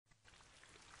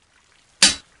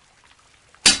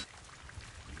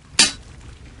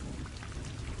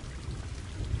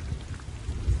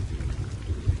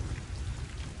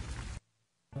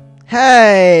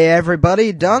Hey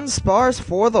everybody, Dunsparce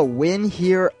for the win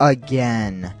here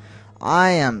again.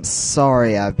 I am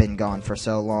sorry I've been gone for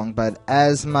so long, but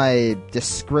as my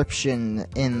description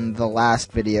in the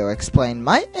last video explained,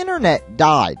 my internet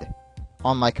died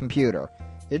on my computer.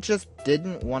 It just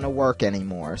didn't want to work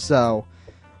anymore, so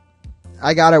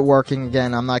I got it working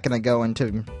again. I'm not going to go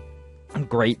into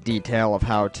great detail of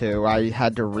how to. I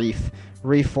had to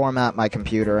reformat my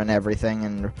computer and everything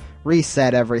and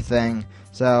reset everything.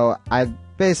 So I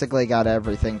basically got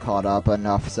everything caught up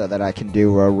enough so that I can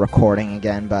do a recording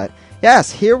again. But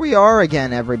yes, here we are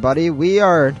again, everybody. We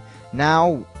are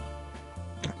now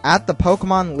at the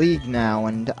Pokemon League now,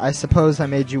 and I suppose I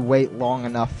made you wait long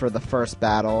enough for the first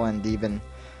battle and even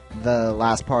the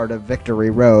last part of Victory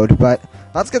Road. But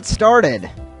let's get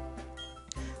started.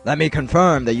 Let me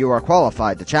confirm that you are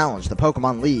qualified to challenge the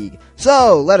Pokemon League.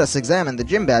 So, let us examine the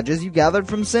gym badges you gathered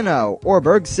from Sinnoh,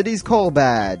 Orberg City's Coal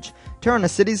Badge, Turner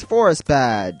City's Forest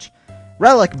Badge,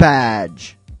 Relic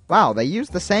Badge. Wow, they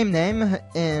used the same name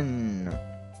in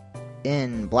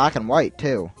black and white,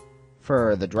 too,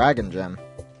 for the Dragon Gym.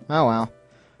 Oh well.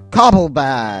 Cobble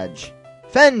Badge,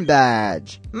 Fen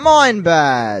Badge, Mine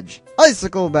Badge,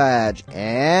 Icicle Badge,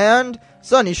 and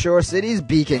Sunny Shore City's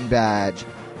Beacon Badge.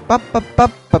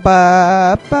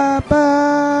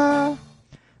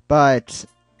 But,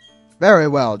 very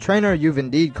well, Trainer, you've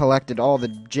indeed collected all the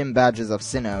gym badges of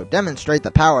Sinnoh. Demonstrate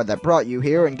the power that brought you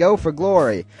here and go for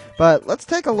glory. But let's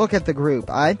take a look at the group.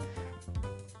 I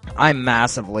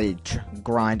massively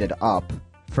grinded up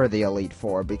for the Elite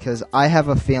Four because I have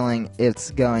a feeling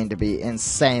it's going to be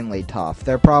insanely tough.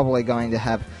 They're probably going to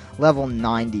have level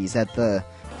 90s at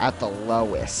the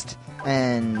lowest.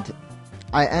 And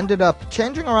I ended up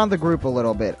changing around the group a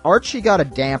little bit. Archie got a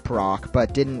Damp Rock,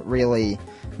 but didn't really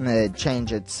change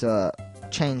her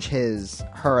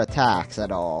attacks at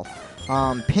all.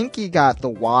 Pinky got the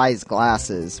Wise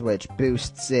Glasses, which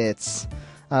boosts its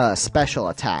special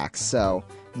attacks, so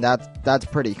that's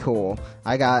pretty cool.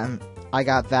 I got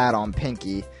that on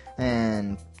Pinky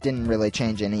and didn't really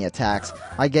change any attacks.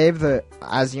 I gave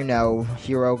as you know,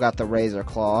 Hero got the Razor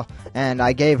Claw, and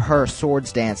I gave her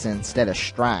Swords Dance instead of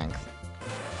Strength.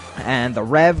 And the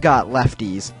Rev got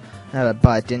lefties,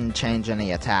 but didn't change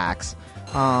any attacks.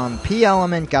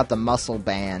 P-Element got the Muscle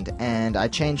Band, and I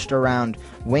changed around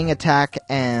Wing Attack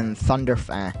and Thunder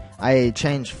Fang. I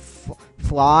changed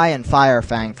Fly and Fire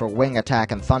Fang for Wing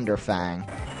Attack and Thunder Fang.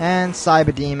 And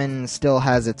Cyber Demon still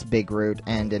has its Big Root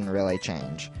and didn't really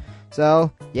change.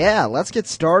 So, yeah, let's get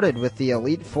started with the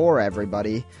Elite Four,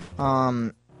 everybody.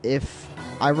 If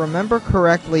I remember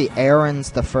correctly,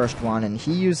 Aaron's the first one, and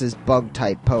he uses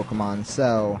Bug-type Pokemon,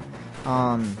 so,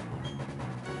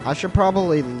 I should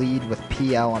probably lead with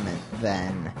P-Element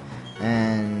then,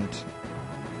 and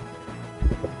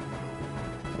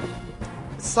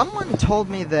someone told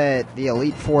me that the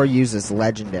Elite Four uses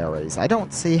Legendaries. I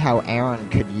don't see how Aaron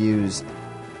could use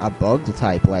a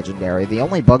Bug-type Legendary. The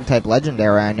only Bug-type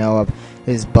Legendary I know of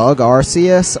is Bug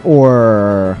Arceus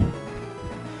or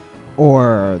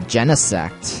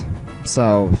Genesect.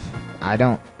 So, I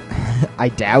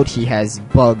doubt he has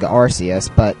Bug Arceus,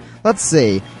 but let's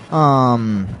see.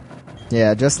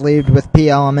 Yeah, just lead with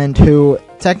P-Element, who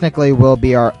technically will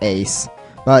be our ace.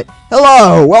 But,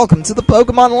 hello! Welcome to the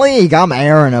Pokemon League! I'm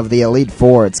Aaron of the Elite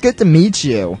Four. It's good to meet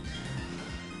you.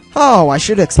 Oh, I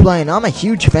should explain, I'm a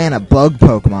huge fan of bug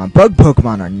Pokemon. Bug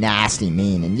Pokemon are nasty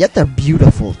mean, and yet they're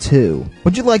beautiful too.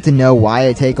 Would you like to know why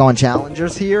I take on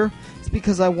challengers here? It's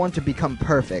because I want to become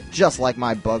perfect, just like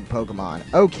my bug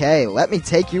Pokemon. Okay, let me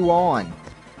take you on.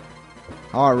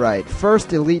 Alright,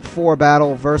 first Elite Four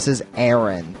battle versus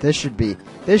Aaron. This should be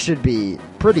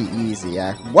pretty easy.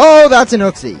 Whoa, that's an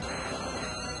Uxie!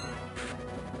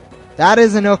 That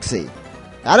is an Uxie.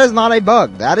 That is not a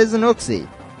bug, that is an Uxie.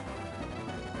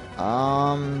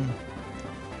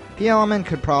 P-Element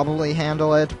could probably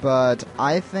handle it, but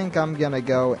I think I'm gonna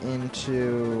go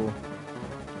into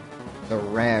the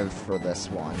Rev for this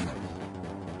one.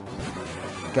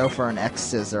 Go for an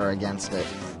X-Scissor against it.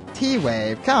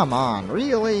 T-Wave, come on,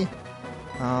 really?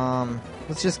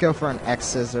 Let's just go for an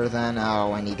X-Scissor then.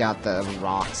 Oh, and he got the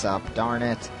rocks up, darn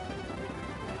it.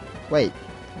 Wait,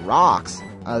 rocks?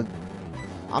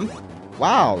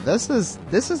 Wow, this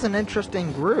is an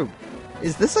interesting group.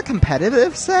 Is this a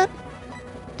competitive set?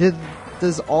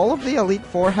 Does all of the Elite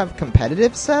Four have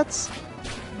competitive sets?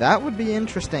 That would be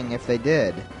interesting if they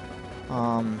did.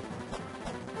 Oh,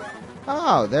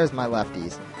 there's my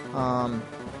lefties.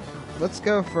 Let's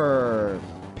go for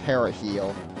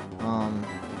Paraheal.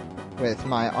 With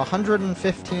my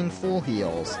 115 full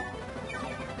heals.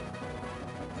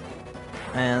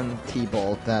 And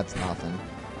T-Bolt, that's nothing.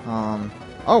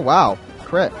 Oh wow,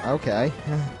 crit. Okay.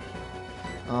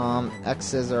 X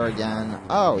Scissor again.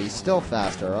 Oh, he's still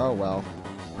faster. Oh, well.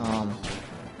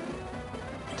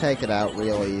 Take it out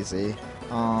real easy.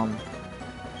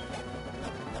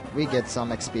 We get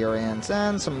some experience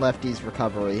and some lefties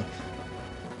recovery.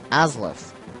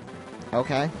 Aslif.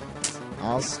 Okay.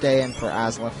 I'll stay in for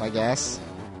Aslif, I guess.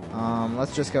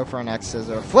 Let's just go for an X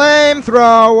Scissor. Flamethrower!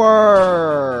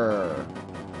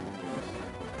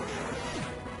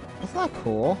 That's not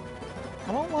cool.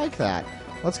 I don't like that.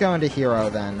 Let's go into Hero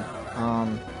then.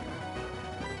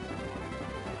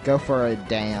 Go for a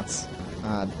dance.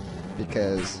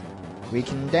 Because we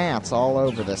can dance all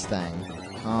over this thing.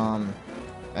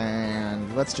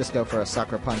 And let's just go for a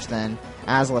Sucker Punch then.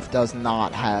 Aslif does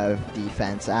not have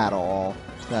defense at all.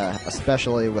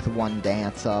 Especially with one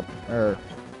dance up. Or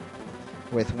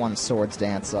with one Swords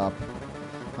Dance up.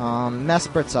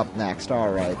 Mesprit's up next.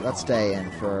 Alright, let's stay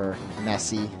in for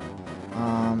Messy.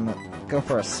 Go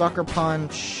for a Sucker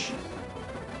Punch.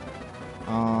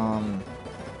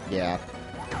 Yeah.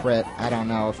 Crit. I don't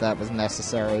know if that was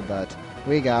necessary, but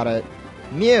we got it.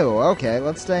 Mew. Okay,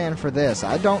 let's stay in for this.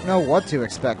 I don't know what to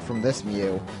expect from this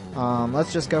Mew.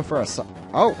 Let's just go for a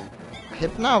oh!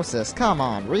 Hypnosis. Come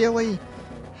on, really?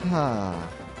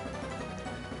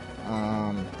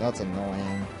 That's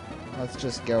annoying. Let's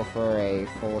just go for a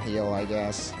full heal, I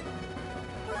guess.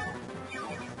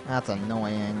 That's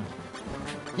annoying.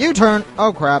 U-turn!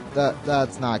 Oh crap,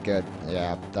 that's not good.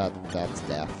 Yeah, that's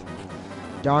death.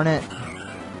 Darn it.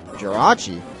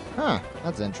 Jirachi. Huh,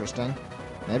 that's interesting.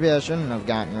 Maybe I shouldn't have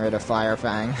gotten rid of Fire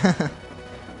Fang.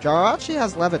 Jirachi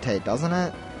has Levitate, doesn't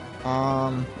it?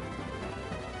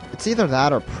 It's either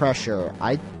that or Pressure.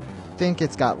 I think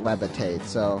it's got Levitate,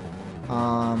 so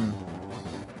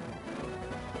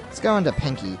let's go into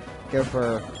Pinky. Go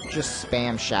for just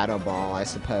spam Shadow Ball, I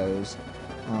suppose.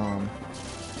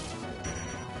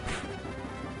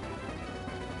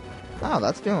 Oh,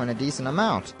 that's doing a decent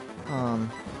amount.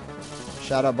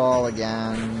 Shadow Ball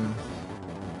again.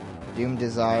 Doom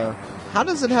Desire. How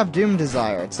does it have Doom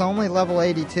Desire? It's only level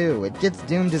 82. It gets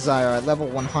Doom Desire at level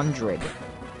 100.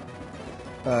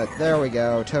 But there we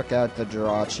go. Took out the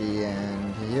Jirachi,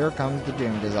 and here comes the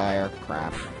Doom Desire.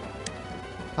 Crap.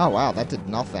 Oh, wow, that did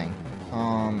nothing.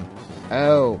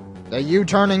 Oh, the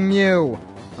U-turning Mew.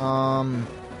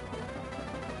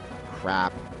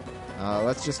 Crap.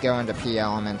 Let's just go into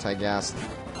P-Element, I guess.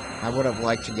 I would have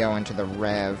liked to go into the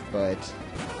Rev, but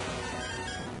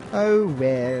oh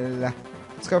well.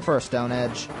 Let's go for a Stone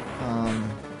Edge.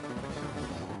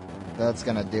 That's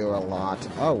gonna do a lot.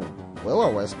 Oh,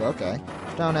 Will-O-Wisp, okay.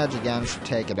 Stone Edge again should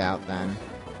take it out then.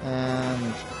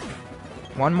 And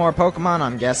one more Pokemon,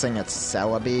 I'm guessing it's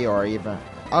Celebi or even...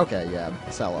 Okay, yeah,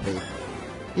 Celebi.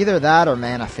 Either that or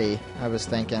Manaphy, I was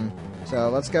thinking. So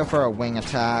let's go for a Wing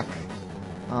Attack.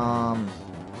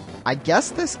 I guess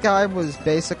this guy was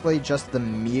basically just the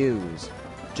Muse.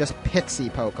 Just Pixie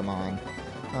Pokemon.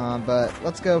 But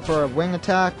let's go for a Wing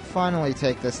Attack. Finally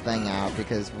take this thing out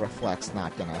because Reflect's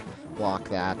not gonna block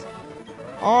that.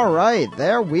 Alright,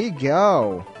 there we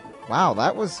go. Wow,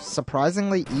 that was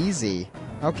surprisingly easy.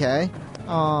 Okay.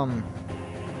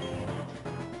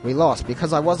 We lost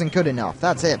because I wasn't good enough.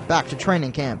 That's it. Back to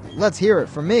training camp. Let's hear it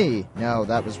from me. No,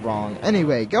 that was wrong.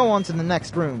 Anyway, go on to the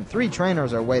next room. 3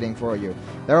 trainers are waiting for you.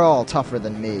 They're all tougher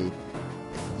than me.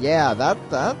 Yeah,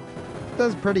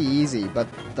 that's pretty easy, but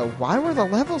why were the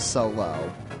levels so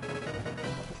low?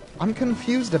 I'm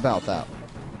confused about that.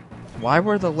 Why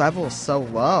were the levels so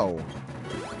low?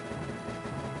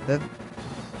 That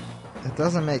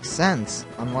doesn't make sense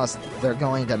unless they're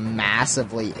going to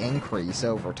massively increase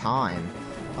over time.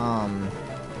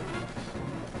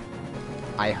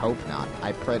 I hope not.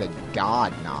 I pray to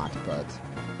God not, but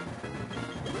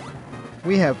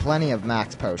we have plenty of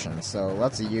max potions, so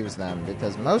let's use them,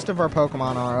 because most of our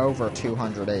Pokemon are over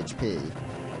 200 HP,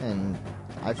 and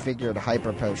I figured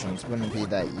Hyper Potions wouldn't be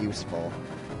that useful.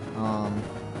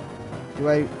 Do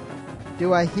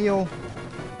I heal?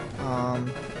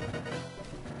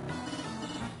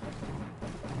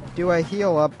 Do I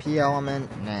heal up P-Element?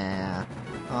 Nah.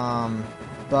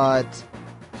 But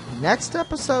next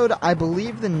episode, I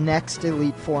believe the next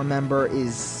Elite Four member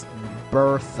is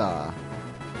Bertha.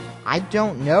 I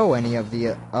don't know any of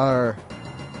the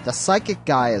Psychic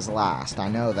guy is last, I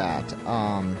know that.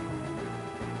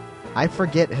 I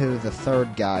forget who the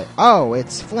third guy... Oh,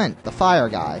 it's Flint, the fire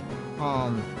guy.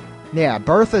 Yeah,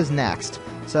 Bertha's next.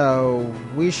 So,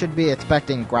 we should be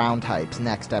expecting ground types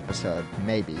next episode.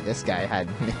 Maybe. This guy had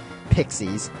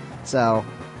pixies. So,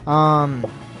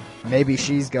 maybe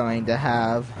she's going to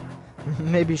have...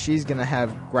 Maybe she's gonna have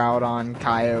Groudon,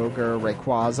 Kyogre,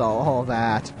 Rayquaza, all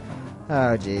that.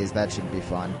 Oh, geez, that should be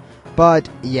fun. But,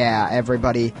 yeah,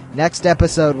 everybody, next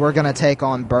episode we're gonna take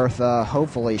on Bertha.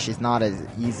 Hopefully she's not as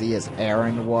easy as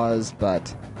Aaron was,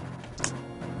 but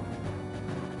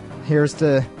here's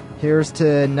to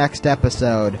next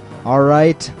episode.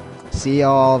 Alright, see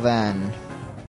y'all then.